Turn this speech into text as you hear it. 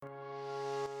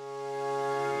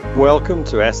Welcome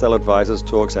to SL Advisors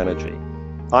Talks Energy.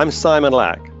 I'm Simon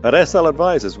Lack. At SL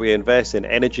Advisors, we invest in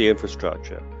energy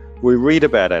infrastructure. We read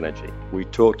about energy. We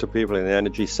talk to people in the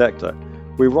energy sector.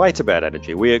 We write about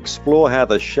energy. We explore how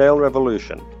the shale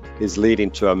revolution is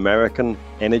leading to American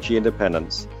energy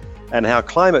independence and how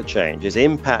climate change is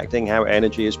impacting how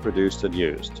energy is produced and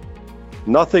used.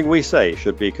 Nothing we say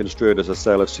should be construed as a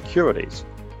sale of securities,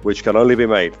 which can only be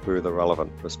made through the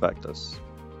relevant prospectus.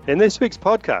 In this week's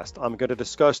podcast, I'm going to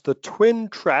discuss the twin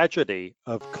tragedy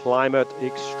of climate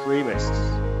extremists.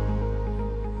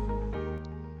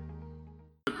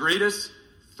 The greatest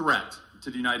threat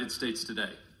to the United States today: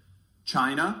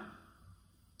 China,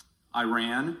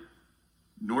 Iran,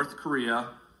 North Korea,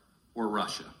 or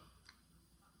Russia.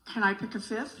 Can I pick a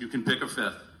fifth? You can pick a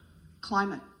fifth.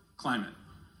 Climate. Climate.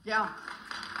 Yeah.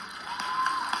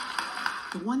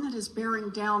 The one that is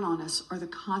bearing down on us are the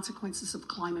consequences of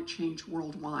climate change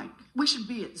worldwide. We should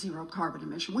be at zero carbon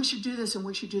emission. We should do this, and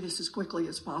we should do this as quickly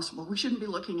as possible. We shouldn't be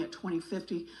looking at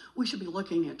 2050. We should be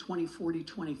looking at 2040,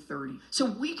 2030. So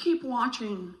we keep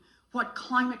watching what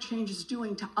climate change is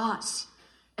doing to us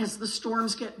as the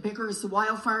storms get bigger, as the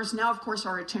wildfires. Now, of course,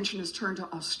 our attention is turned to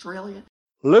Australia.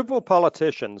 Liberal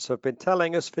politicians have been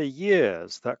telling us for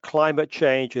years that climate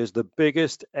change is the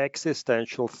biggest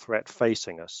existential threat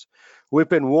facing us. We've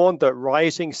been warned that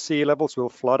rising sea levels will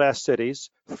flood our cities,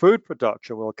 food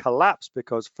production will collapse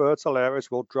because fertile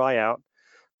areas will dry out,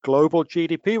 global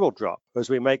GDP will drop as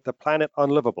we make the planet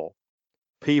unlivable,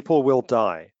 people will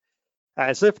die.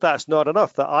 As if that's not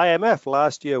enough, the IMF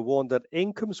last year warned that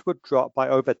incomes would drop by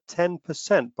over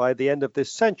 10% by the end of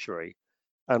this century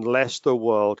unless the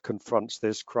world confronts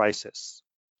this crisis.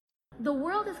 The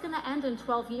world is going to end in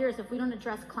 12 years if we don't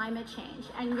address climate change.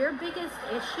 And your biggest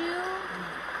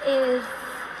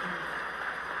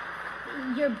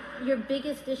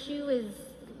issue is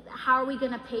how are we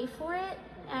going to pay for it?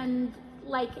 And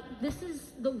this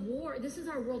is the war. This is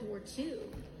our World War II.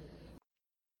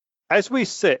 As we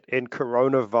sit in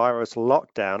coronavirus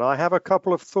lockdown, I have a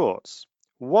couple of thoughts.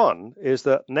 One is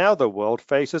that now the world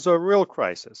faces a real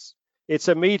crisis. It's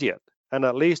immediate, and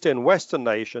at least in Western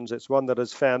nations, it's one that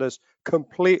has found us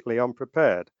completely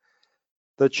unprepared.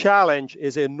 The challenge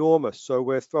is enormous, so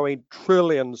we're throwing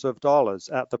trillions of dollars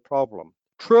at the problem.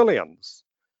 Trillions.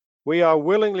 We are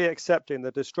willingly accepting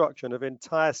the destruction of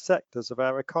entire sectors of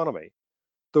our economy.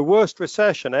 The worst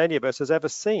recession any of us has ever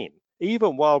seen,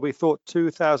 even while we thought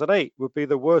 2008 would be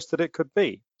the worst that it could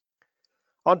be.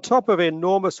 On top of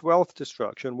enormous wealth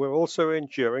destruction, we're also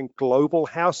enduring global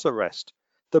house arrest,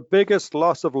 the biggest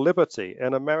loss of liberty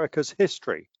in America's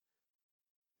history.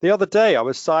 The other day, I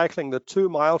was cycling the 2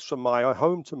 miles from my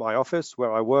home to my office,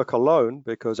 where I work alone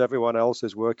because everyone else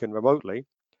is working remotely.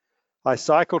 I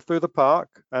cycled through the park,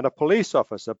 and a police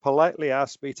officer politely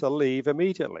asked me to leave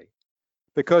immediately,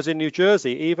 because in New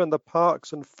Jersey, even the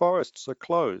parks and forests are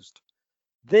closed.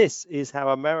 This is how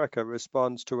America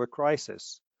responds to a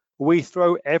crisis. We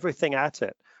throw everything at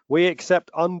it. We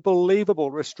accept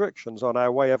unbelievable restrictions on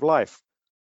our way of life.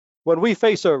 When we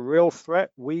face a real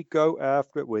threat, we go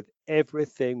after it with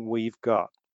everything we've got.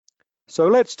 So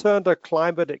let's turn to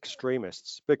climate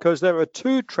extremists, because there are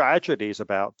two tragedies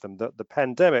about them that the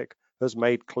pandemic has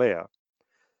made clear.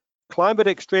 Climate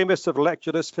extremists have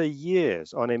lectured us for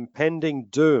years on impending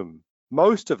doom,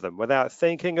 most of them without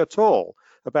thinking at all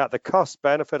about the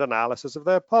cost-benefit analysis of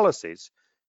their policies,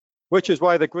 which is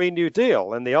why the Green New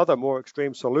Deal and the other more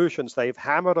extreme solutions they've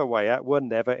hammered away at were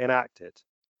never enacted.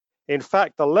 In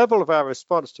fact, the level of our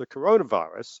response to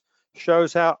coronavirus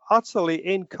shows how utterly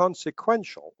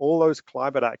inconsequential all those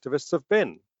climate activists have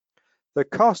been. The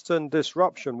cost and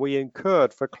disruption we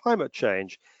incurred for climate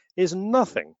change is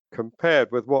nothing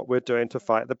compared with what we're doing to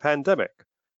fight the pandemic.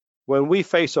 When we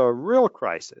face a real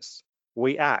crisis,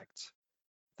 we act.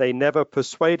 They never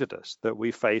persuaded us that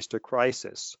we faced a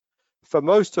crisis. For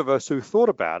most of us who thought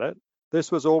about it,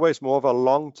 this was always more of a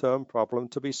long-term problem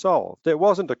to be solved. It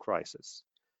wasn't a crisis.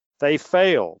 They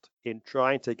failed in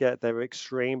trying to get their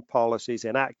extreme policies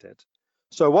enacted.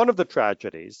 So one of the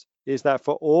tragedies is that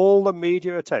for all the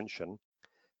media attention,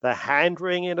 the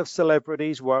hand-wringing of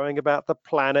celebrities worrying about the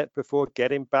planet before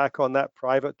getting back on that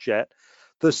private jet,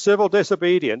 the civil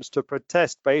disobedience to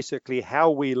protest basically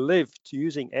how we live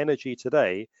using energy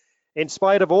today, in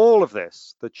spite of all of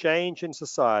this, the change in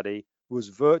society was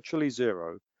virtually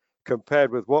zero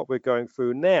compared with what we're going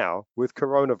through now with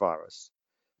coronavirus.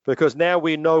 Because now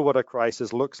we know what a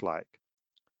crisis looks like.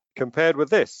 Compared with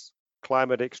this,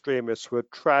 climate extremists were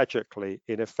tragically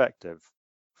ineffective,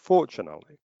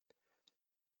 fortunately.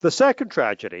 The second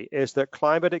tragedy is that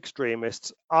climate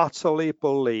extremists utterly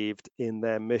believed in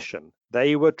their mission.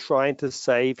 They were trying to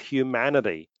save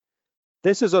humanity.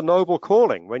 This is a noble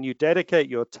calling when you dedicate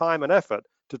your time and effort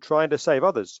to trying to save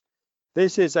others.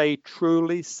 This is a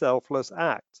truly selfless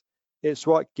act. It's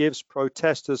what gives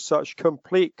protesters such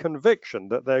complete conviction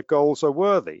that their goals are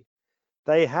worthy.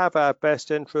 They have our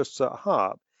best interests at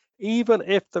heart, even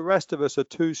if the rest of us are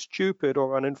too stupid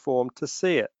or uninformed to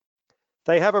see it.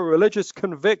 They have a religious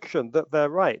conviction that they're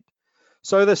right.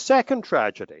 So the second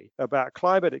tragedy about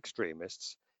climate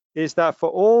extremists is that for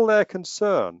all their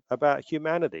concern about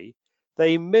humanity,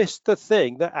 they missed the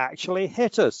thing that actually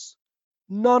hit us.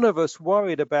 None of us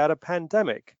worried about a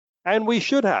pandemic, and we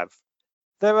should have.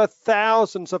 There are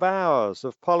thousands of hours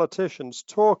of politicians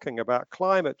talking about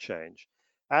climate change,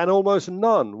 and almost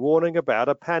none warning about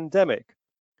a pandemic.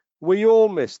 We all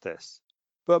missed this,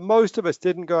 but most of us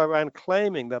didn't go around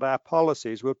claiming that our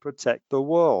policies would protect the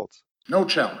world. No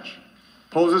challenge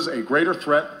poses a greater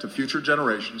threat to future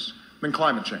generations than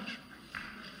climate change.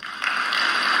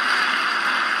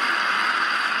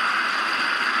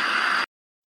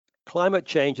 Climate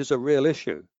change is a real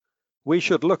issue. We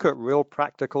should look at real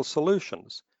practical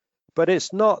solutions, but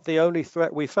it's not the only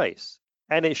threat we face,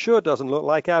 and it sure doesn't look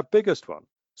like our biggest one,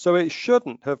 so it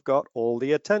shouldn't have got all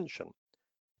the attention.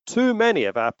 Too many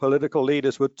of our political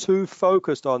leaders were too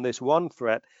focused on this one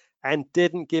threat and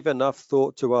didn't give enough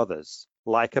thought to others,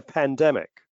 like a pandemic.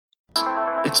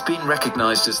 It's been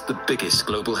recognized as the biggest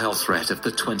global health threat of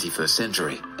the 21st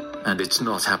century, and it's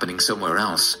not happening somewhere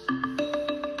else.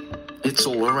 It's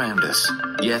all around us,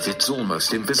 yet it's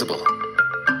almost invisible.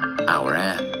 Our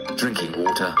air, drinking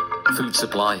water, food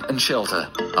supply, and shelter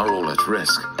are all at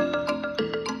risk.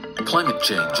 Climate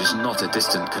change is not a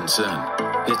distant concern.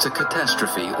 It's a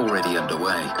catastrophe already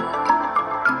underway.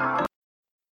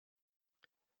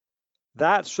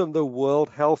 That's from the World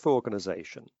Health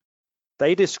Organization.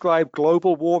 They describe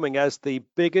global warming as the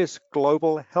biggest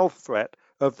global health threat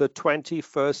of the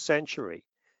 21st century.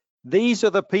 These are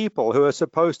the people who are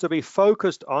supposed to be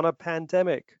focused on a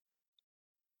pandemic.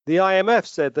 The IMF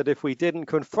said that if we didn't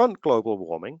confront global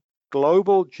warming,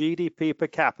 global GDP per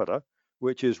capita,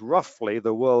 which is roughly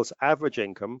the world's average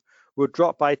income, would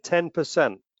drop by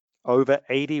 10% over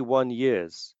 81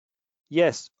 years.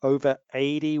 Yes, over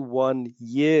 81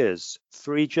 years,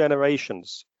 3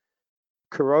 generations.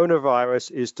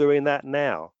 Coronavirus is doing that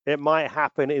now. It might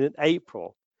happen in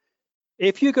April.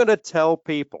 If you're going to tell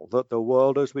people that the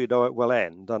world as we know it will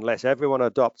end unless everyone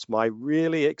adopts my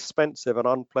really expensive and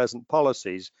unpleasant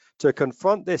policies to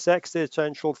confront this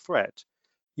existential threat,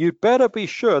 you'd better be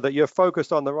sure that you're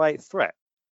focused on the right threat.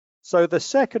 So the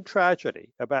second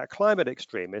tragedy about climate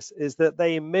extremists is that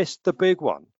they missed the big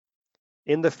one.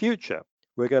 In the future,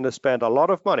 we're going to spend a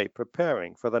lot of money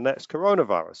preparing for the next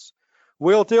coronavirus.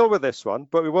 We'll deal with this one,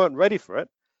 but we weren't ready for it.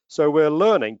 So we're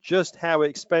learning just how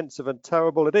expensive and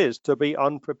terrible it is to be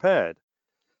unprepared.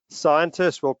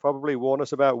 Scientists will probably warn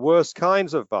us about worse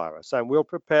kinds of virus, and we'll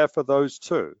prepare for those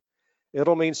too.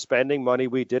 It'll mean spending money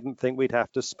we didn't think we'd have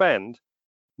to spend.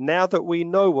 Now that we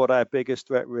know what our biggest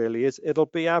threat really is, it'll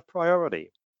be our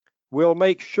priority. We'll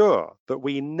make sure that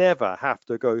we never have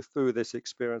to go through this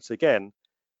experience again.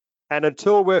 And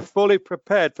until we're fully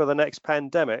prepared for the next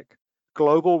pandemic,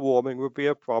 global warming will be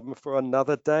a problem for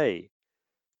another day.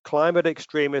 Climate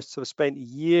extremists have spent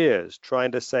years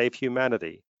trying to save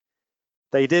humanity.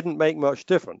 They didn't make much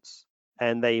difference,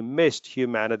 and they missed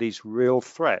humanity's real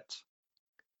threat.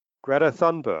 Greta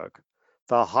Thunberg,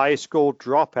 the high school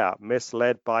dropout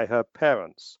misled by her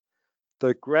parents.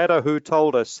 The Greta who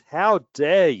told us, "How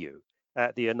dare you,"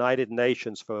 at the United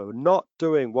Nations for not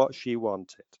doing what she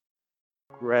wanted.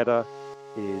 Greta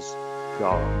is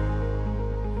gone.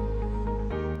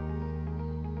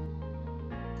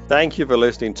 Thank you for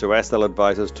listening to SL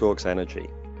Advisors Talks Energy.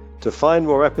 To find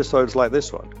more episodes like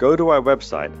this one, go to our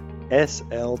website,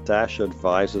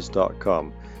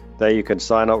 sl-advisors.com. There you can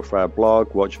sign up for our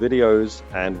blog, watch videos,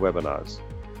 and webinars.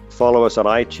 Follow us on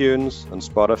iTunes and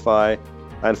Spotify,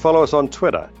 and follow us on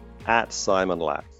Twitter @SimonLack.